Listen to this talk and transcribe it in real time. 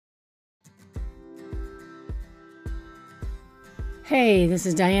Hey, this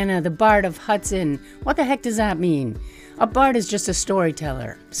is Diana, the Bard of Hudson. What the heck does that mean? A bard is just a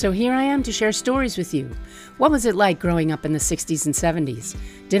storyteller. So here I am to share stories with you. What was it like growing up in the 60s and 70s?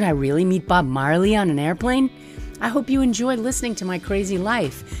 Did I really meet Bob Marley on an airplane? I hope you enjoy listening to my crazy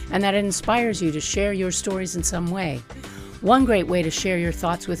life and that it inspires you to share your stories in some way. One great way to share your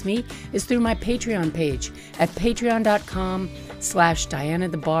thoughts with me is through my Patreon page at patreon.com/Diana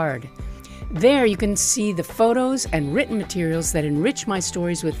the Bard. There you can see the photos and written materials that enrich my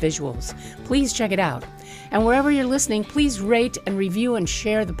stories with visuals. Please check it out. And wherever you're listening, please rate and review and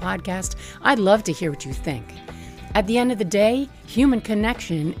share the podcast. I'd love to hear what you think. At the end of the day, human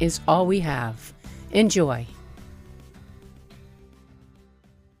connection is all we have. Enjoy.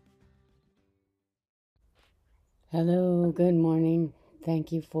 Hello, good morning.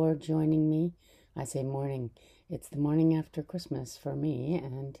 Thank you for joining me. I say morning. It's the morning after Christmas for me,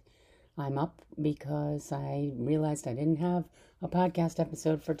 and I'm up because I realized I didn't have a podcast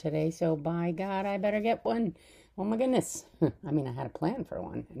episode for today, so by God, I better get one. Oh my goodness. I mean, I had a plan for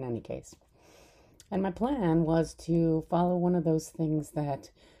one in any case. And my plan was to follow one of those things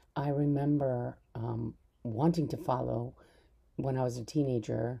that I remember wanting to follow when I was a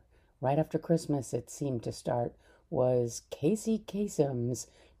teenager. Right after Christmas, it seemed to start, was Casey Kasum's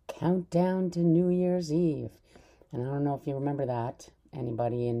Countdown to New Year's Eve. And I don't know if you remember that,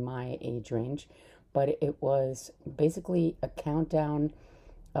 anybody in my age range, but it was basically a countdown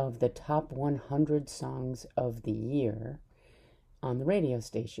of the top 100 songs of the year on the radio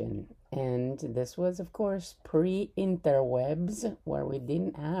station. And this was, of course, pre-interwebs, where we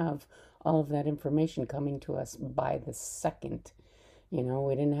didn't have all of that information coming to us by the second. You know,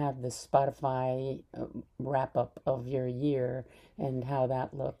 we didn't have the Spotify wrap-up of your year and how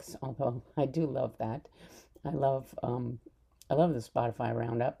that looks, although I do love that. I love the Spotify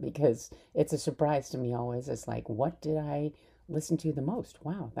roundup because it's a surprise to me always. It's like, what did I listen to the most?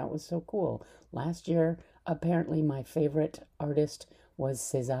 Wow, that was so cool. Last year, apparently my favorite artist was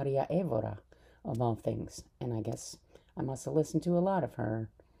Cesaria Évora, of all things. And I guess I must have listened to a lot of her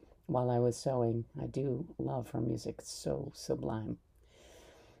while I was sewing. I do love her music. It's so sublime.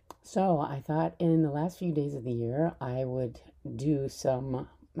 So I thought in the last few days of the year, I would do some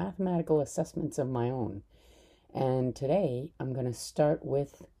mathematical assessments of my own. And today I'm going to start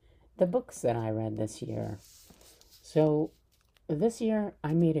with the books that I read this year. So this year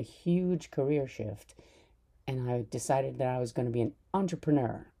I made a huge career shift, and I decided that I was going to be an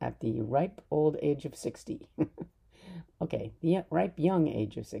entrepreneur at the ripe old age of 60. Okay, the ripe young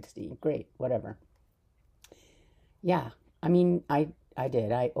age of 60. Great, whatever. Yeah, I mean, I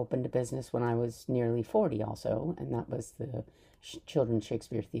did. I opened a business when I was nearly 40 also, and that was the Children's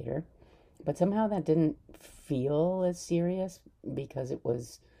Shakespeare Theater. But somehow that didn't feel as serious because it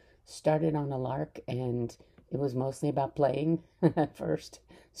was started on a lark and it was mostly about playing at first.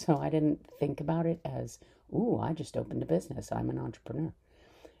 So I didn't think about it as, ooh, I just opened a business. I'm an entrepreneur.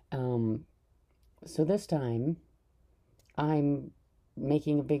 So this time I'm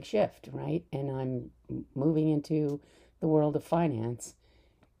making a big shift, right? And I'm moving into the world of finance.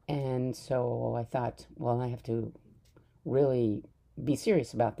 And so I thought, well, I have to really be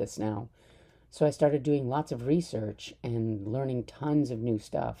serious about this now. So I started doing lots of research and learning tons of new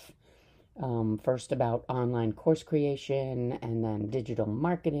stuff. First about online course creation and then digital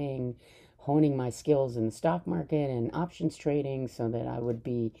marketing, honing my skills in the stock market and options trading so that I would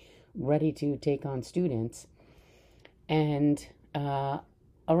be ready to take on students. And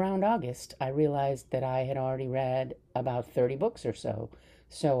around August, I realized that I had already read about 30 books or so.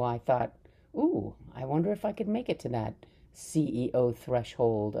 So I thought, ooh, I wonder if I could make it to that CEO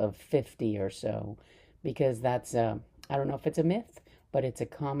threshold of 50 or so, because that's, I don't know if it's a myth, but it's a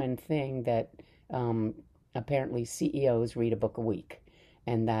common thing that apparently CEOs read a book a week,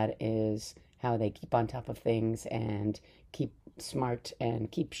 and that is how they keep on top of things and keep smart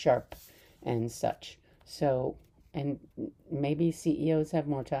and keep sharp and such. So, and maybe CEOs have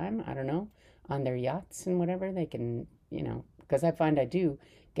more time, I don't know, on their yachts and whatever they can, you know, because I find I do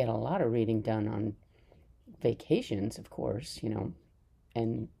get a lot of reading done on vacations, of course, you know,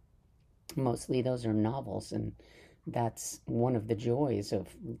 and mostly those are novels, and that's one of the joys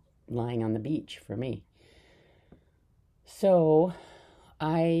of lying on the beach for me. So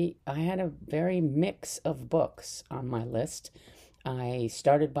I had a very mix of books on my list. I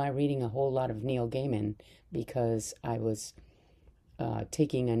started by reading a whole lot of Neil Gaiman because I was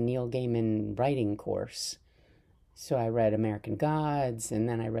taking a Neil Gaiman writing course. So I read American Gods, and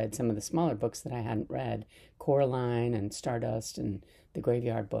then I read some of the smaller books that I hadn't read, Coraline and Stardust and The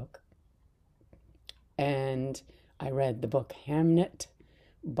Graveyard Book. And I read the book Hamnet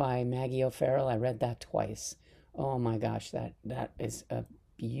by Maggie O'Farrell. I read that twice. Oh my gosh, that is a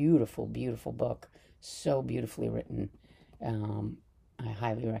beautiful, beautiful book. So beautifully written. I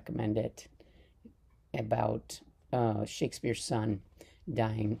highly recommend it, about Shakespeare's son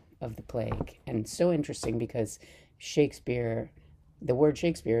dying of the plague. And so interesting because Shakespeare, the word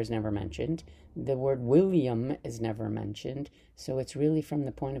Shakespeare is never mentioned, the word William is never mentioned. So it's really from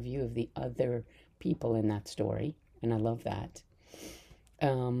the point of view of the other people in that story. And I love that.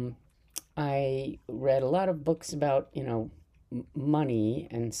 Um, I read a lot of books about, money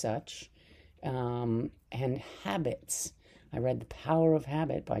and such, and habits. I read The Power of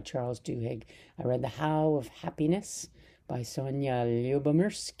Habit by Charles Duhigg. I read The How of Happiness by Sonia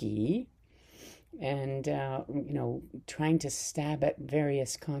Lyubomirsky. And, trying to stab at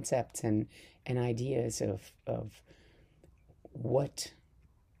various concepts and ideas of what,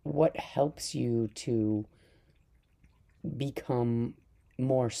 what helps you to become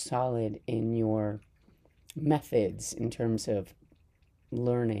more solid in your methods in terms of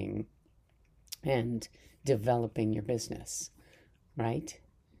learning and developing your business, right?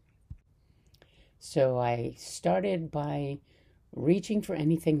 So I started by reaching for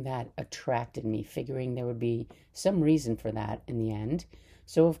anything that attracted me, figuring there would be some reason for that in the end.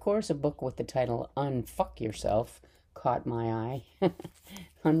 So, of course, a book with the title Unfuck Yourself caught my eye.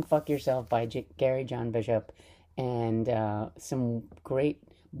 Unfuck Yourself by Gary John Bishop, and some great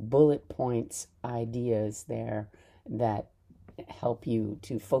bullet points ideas there that help you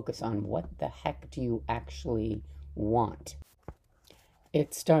to focus on what the heck do you actually want.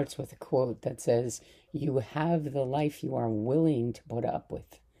 It starts with a quote that says, "You have the life you are willing to put up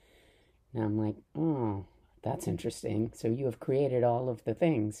with." And I'm like, oh, that's interesting. So you have created all of the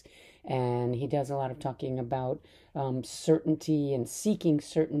things. And he does a lot of talking about certainty and seeking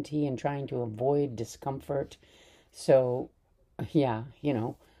certainty and trying to avoid discomfort. So, yeah,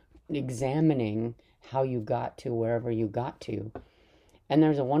 examining how you got to wherever you got to. And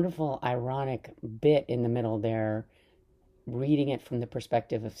there's a wonderful ironic bit in the middle there, reading it from the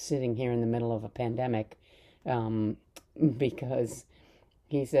perspective of sitting here in the middle of a pandemic, um, because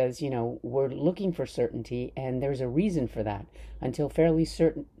he says, we're looking for certainty, and there's a reason for that. Until fairly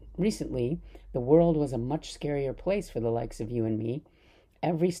certain recently, the world was a much scarier place for the likes of you and me.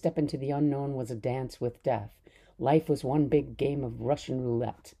 Every step into the unknown was a dance with death. Life was one big game of Russian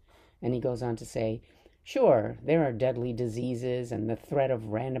roulette. And he goes on to say, sure, there are deadly diseases and the threat of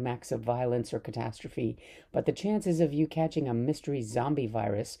random acts of violence or catastrophe, but the chances of you catching a mystery zombie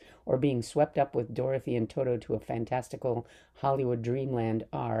virus or being swept up with Dorothy and Toto to a fantastical Hollywood dreamland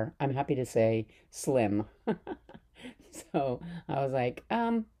are, I'm happy to say, slim. So I was like,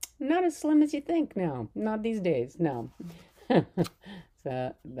 not as slim as you think. No, not these days. No.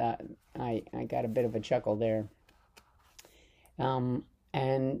 So that I got a bit of a chuckle there.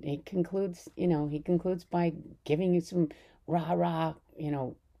 And he concludes by giving you some rah rah,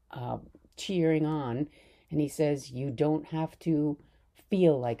 cheering on. And he says, you don't have to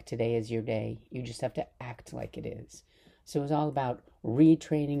feel like today is your day. You just have to act like it is. So it's all about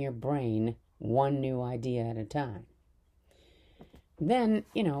retraining your brain one new idea at a time. Then,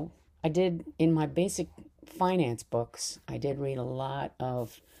 I did, in my basic finance books, I did read a lot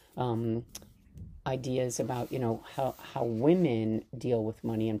of ideas about, how women deal with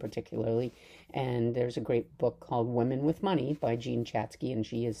money in particularly. And there's a great book called Women with Money by Jean Chatzky, and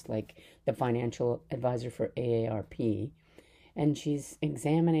she is like the financial advisor for AARP. And she's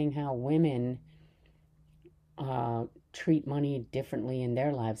examining how women treat money differently in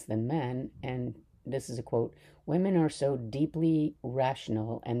their lives than men. And this is a quote: women are so deeply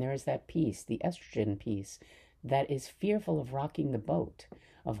rational, and there is that piece, the estrogen piece, that is fearful of rocking the boat,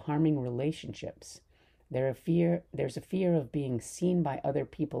 of harming relationships. There's a fear of being seen by other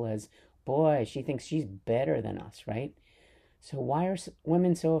people as, boy, she thinks she's better than us, right? So why are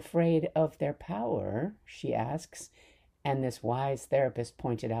women so afraid of their power, she asks. And this wise therapist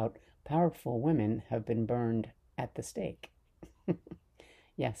pointed out, powerful women have been burned at the stake.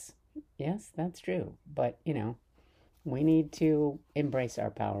 Yes, that's true. But, we need to embrace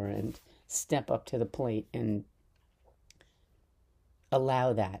our power and step up to the plate and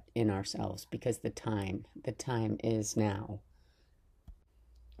allow that in ourselves, because the time is now.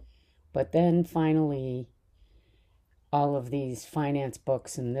 But then finally, all of these finance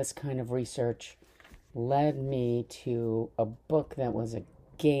books and this kind of research led me to a book that was a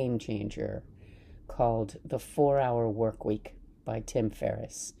game changer called The 4-Hour Workweek by Tim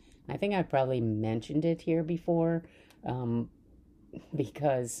Ferriss. I think I probably mentioned it here before,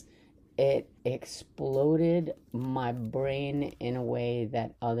 because it exploded my brain in a way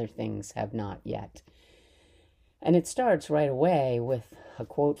that other things have not yet. And it starts right away with a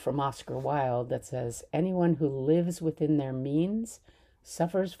quote from Oscar Wilde that says, "Anyone who lives within their means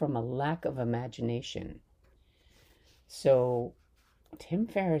suffers from a lack of imagination." So Tim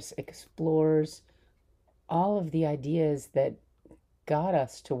Ferriss explores all of the ideas that got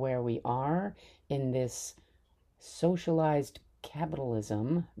us to where we are in this socialized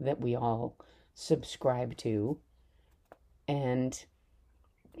capitalism that we all subscribe to. And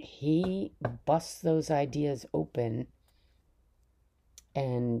he busts those ideas open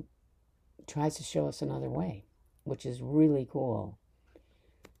and tries to show us another way, which is really cool.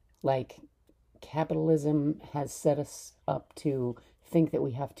 Like, capitalism has set us up to think that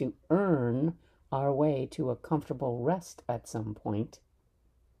we have to earn our way to a comfortable rest at some point.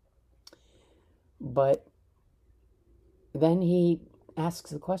 But then he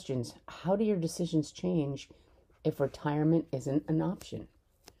asks the questions, how do your decisions change if retirement isn't an option?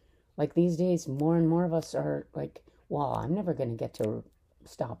 Like, these days, more and more of us are like, well, I'm never going to get to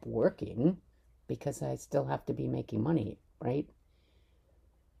stop working because I still have to be making money, right?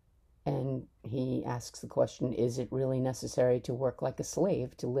 And he asks the question, is it really necessary to work like a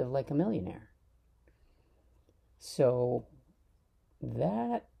slave to live like a millionaire? So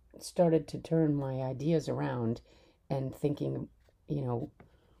that started to turn my ideas around and thinking,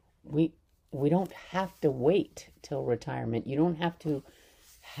 we don't have to wait till retirement. You don't have to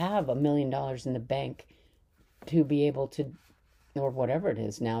have $1 million in the bank to be able to, or whatever it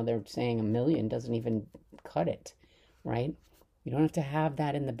is now, they're saying 1 million doesn't even cut it, right? You don't have to have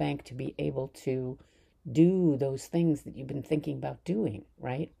that in the bank to be able to do those things that you've been thinking about doing,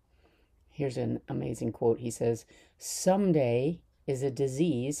 right? Here's an amazing quote. He says, "Someday is a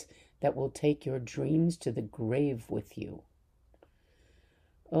disease that will take your dreams to the grave with you."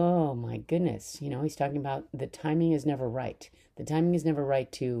 Oh my goodness. He's talking about the timing is never right. The timing is never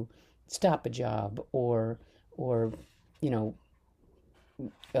right to stop a job or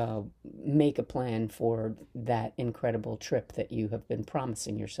make a plan for that incredible trip that you have been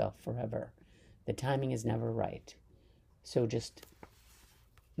promising yourself forever. The timing is never right. So just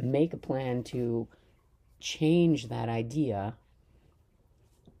make a plan to change that idea.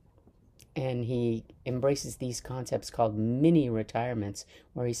 And he embraces these concepts called mini retirements,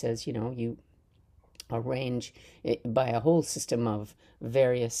 where he says, you arrange it by a whole system of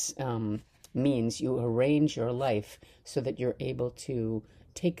various means. You arrange your life so that you're able to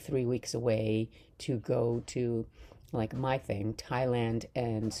take 3 weeks away to go to, like my thing, Thailand,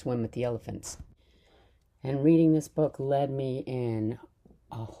 and swim with the elephants. And reading this book led me in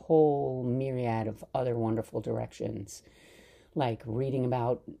a whole myriad of other wonderful directions, like reading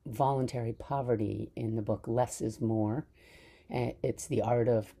about voluntary poverty in the book Less is More. It's the art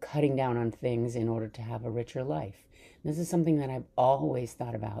of cutting down on things in order to have a richer life. This is something that I've always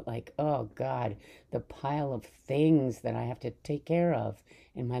thought about, like, oh God, the pile of things that I have to take care of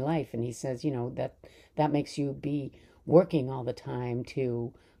in my life. And he says, that makes you be working all the time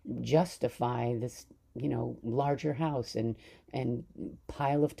to justify this, larger house and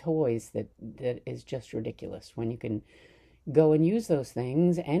pile of toys that is just ridiculous, when you can go and use those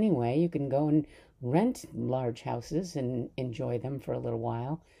things anyway. You can go and rent large houses and enjoy them for a little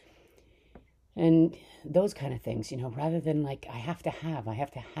while. And those kind of things, rather than like, I have to have.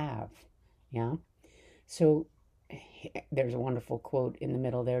 Yeah. So there's a wonderful quote in the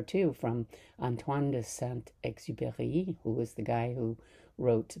middle there too from Antoine de Saint-Exupéry, who was the guy who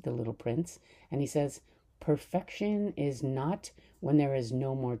wrote The Little Prince. And he says, "Perfection is not when there is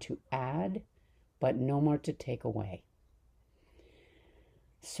no more to add, but no more to take away."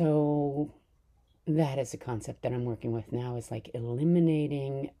 So that is a concept that I'm working with now, is like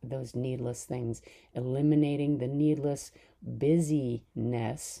eliminating those needless things, eliminating the needless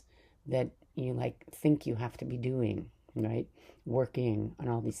busyness that you think you have to be doing, right? Working on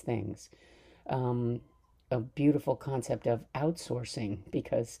all these things. A beautiful concept of outsourcing,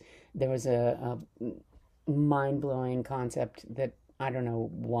 because there was a mind-blowing concept that I don't know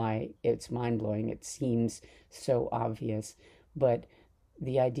why it's mind-blowing. It seems so obvious, but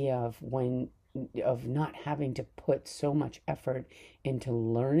the idea of not having to put so much effort into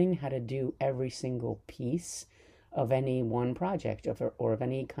learning how to do every single piece of any one project or of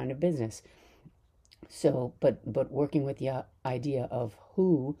any kind of business. So, but working with the idea of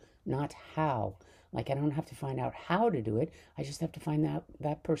who, not how. Like, I don't have to find out how to do it. I just have to find out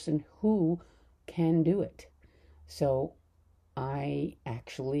that person who can do it. So I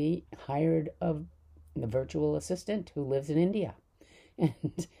actually hired the virtual assistant who lives in India.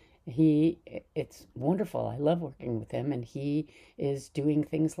 And it's wonderful. I love working with him, and he is doing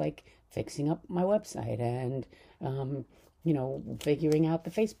things like fixing up my website and, figuring out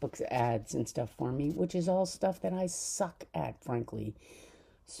the Facebook ads and stuff for me, which is all stuff that I suck at, frankly.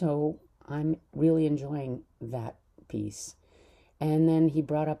 So I'm really enjoying that piece. And then he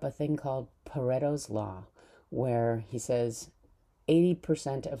brought up a thing called Pareto's Law, where he says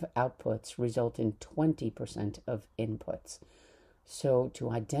 80% of outputs result in 20% of inputs. So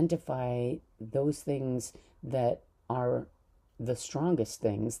to identify those things that are the strongest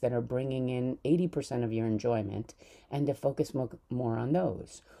things that are bringing in 80% of your enjoyment, and to focus more on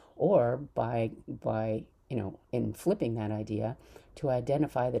those, or by in flipping that idea, to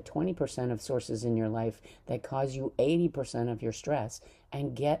identify the 20% of sources in your life that cause you 80% of your stress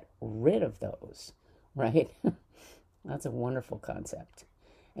and get rid of those, right? That's a wonderful concept.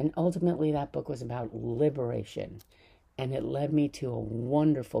 And ultimately that book was about liberation, and it led me to a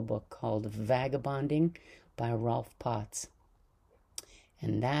wonderful book called Vagabonding by Rolf Potts.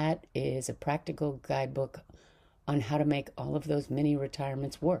 And that is a practical guidebook on how to make all of those mini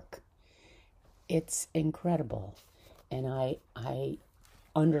retirements work. It's incredible. And I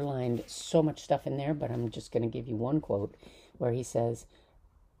underlined so much stuff in there, but I'm just going to give you one quote where he says,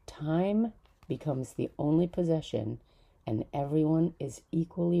 "Time becomes the only possession, and everyone is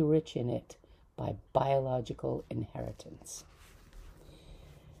equally rich in it by biological inheritance."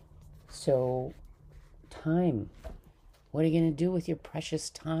 So, time. What are you going to do with your precious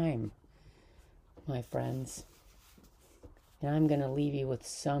time, my friends? And I'm going to leave you with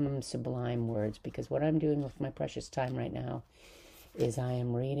some sublime words, because what I'm doing with my precious time right now is I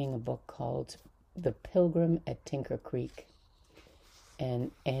am reading a book called The Pilgrim at Tinker Creek.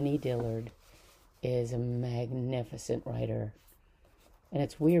 And Annie Dillard is a magnificent writer. And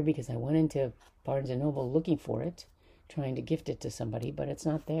it's weird because I went into Barnes & Noble looking for it, trying to gift it to somebody, but it's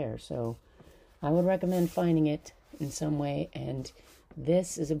not there. So I would recommend finding it in some way. And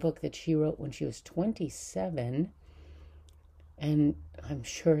this is a book that she wrote when she was 27, and I'm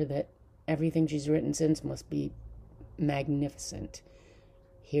sure that everything she's written since must be magnificent.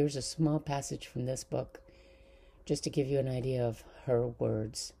 Here's a small passage from this book, just to give you an idea of her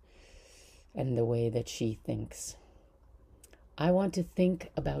words and the way that she thinks. "I want to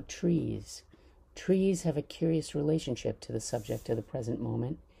think about trees. Trees have a curious relationship to the subject of the present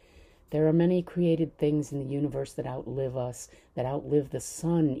moment. There are many created things in the universe that outlive us, that outlive the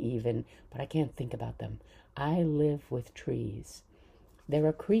sun even, but I can't think about them. I live with trees. There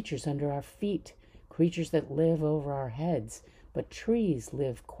are creatures under our feet, creatures that live over our heads, but trees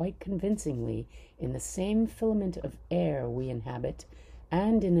live quite convincingly in the same filament of air we inhabit,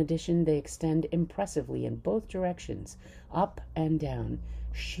 and in addition they extend impressively in both directions, up and down,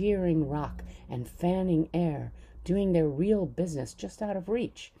 shearing rock and fanning air, doing their real business just out of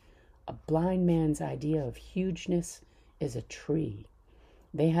reach. A blind man's idea of hugeness is a tree.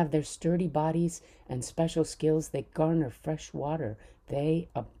 They have their sturdy bodies and special skills. They garner fresh water. They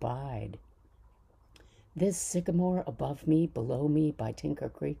abide. This sycamore above me, below me by Tinker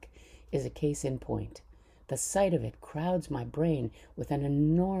Creek is a case in point. The sight of it crowds my brain with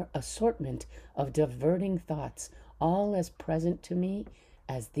an assortment of diverting thoughts, all as present to me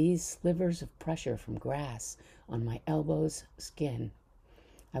as these slivers of pressure from grass on my elbow's skin.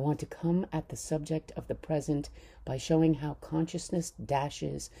 I want to come at the subject of the present by showing how consciousness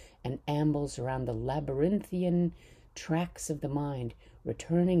dashes and ambles around the labyrinthian tracks of the mind,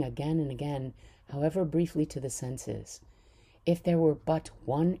 returning again and again, however briefly, to the senses. If there were but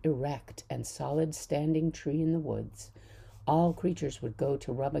one erect and solid standing tree in the woods, all creatures would go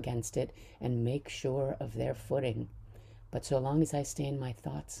to rub against it and make sure of their footing. But so long as I stay in my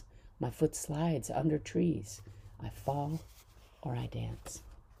thoughts, my foot slides under trees. I fall or I dance.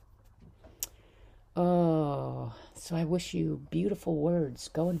 Oh, so I wish you beautiful words.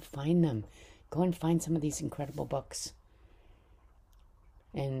 Go and find them. Go and find some of these incredible books.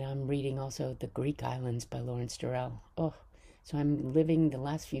 And I'm reading also The Greek Islands by Lawrence Durrell. Oh, so I'm living the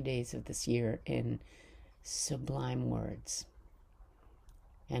last few days of this year in sublime words.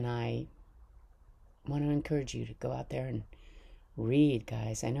 And I want to encourage you to go out there and read,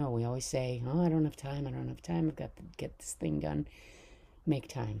 guys. I know we always say, oh, I don't have time. I've got to get this thing done. Make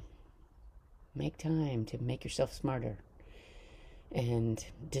time. Make time to make yourself smarter and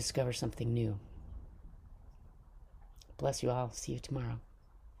discover something new. Bless you all. See you tomorrow.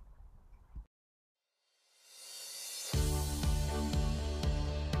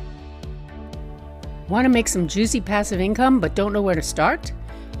 Want to make some juicy passive income but don't know where to start?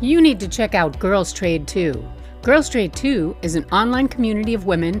 You need to check out Girls Trade 2. Girls Trade 2 is an online community of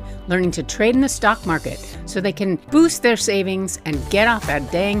women learning to trade in the stock market so they can boost their savings and get off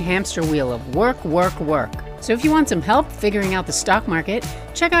that dang hamster wheel of work. So if you want some help figuring out the stock market,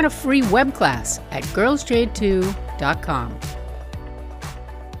 check out a free web class at girlstrade2.com.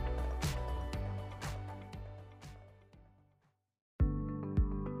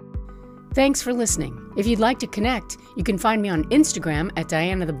 Thanks for listening. If you'd like to connect, you can find me on Instagram at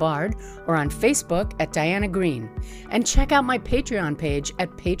Diana the Bard or on Facebook at Diana Green. And check out my Patreon page at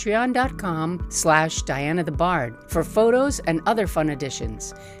patreon.com/Diana the Bard for photos and other fun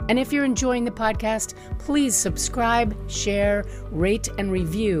additions. And if you're enjoying the podcast, please subscribe, share, rate, and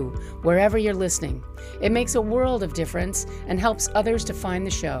review wherever you're listening. It makes a world of difference and helps others to find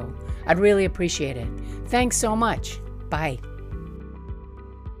the show. I'd really appreciate it. Thanks so much. Bye.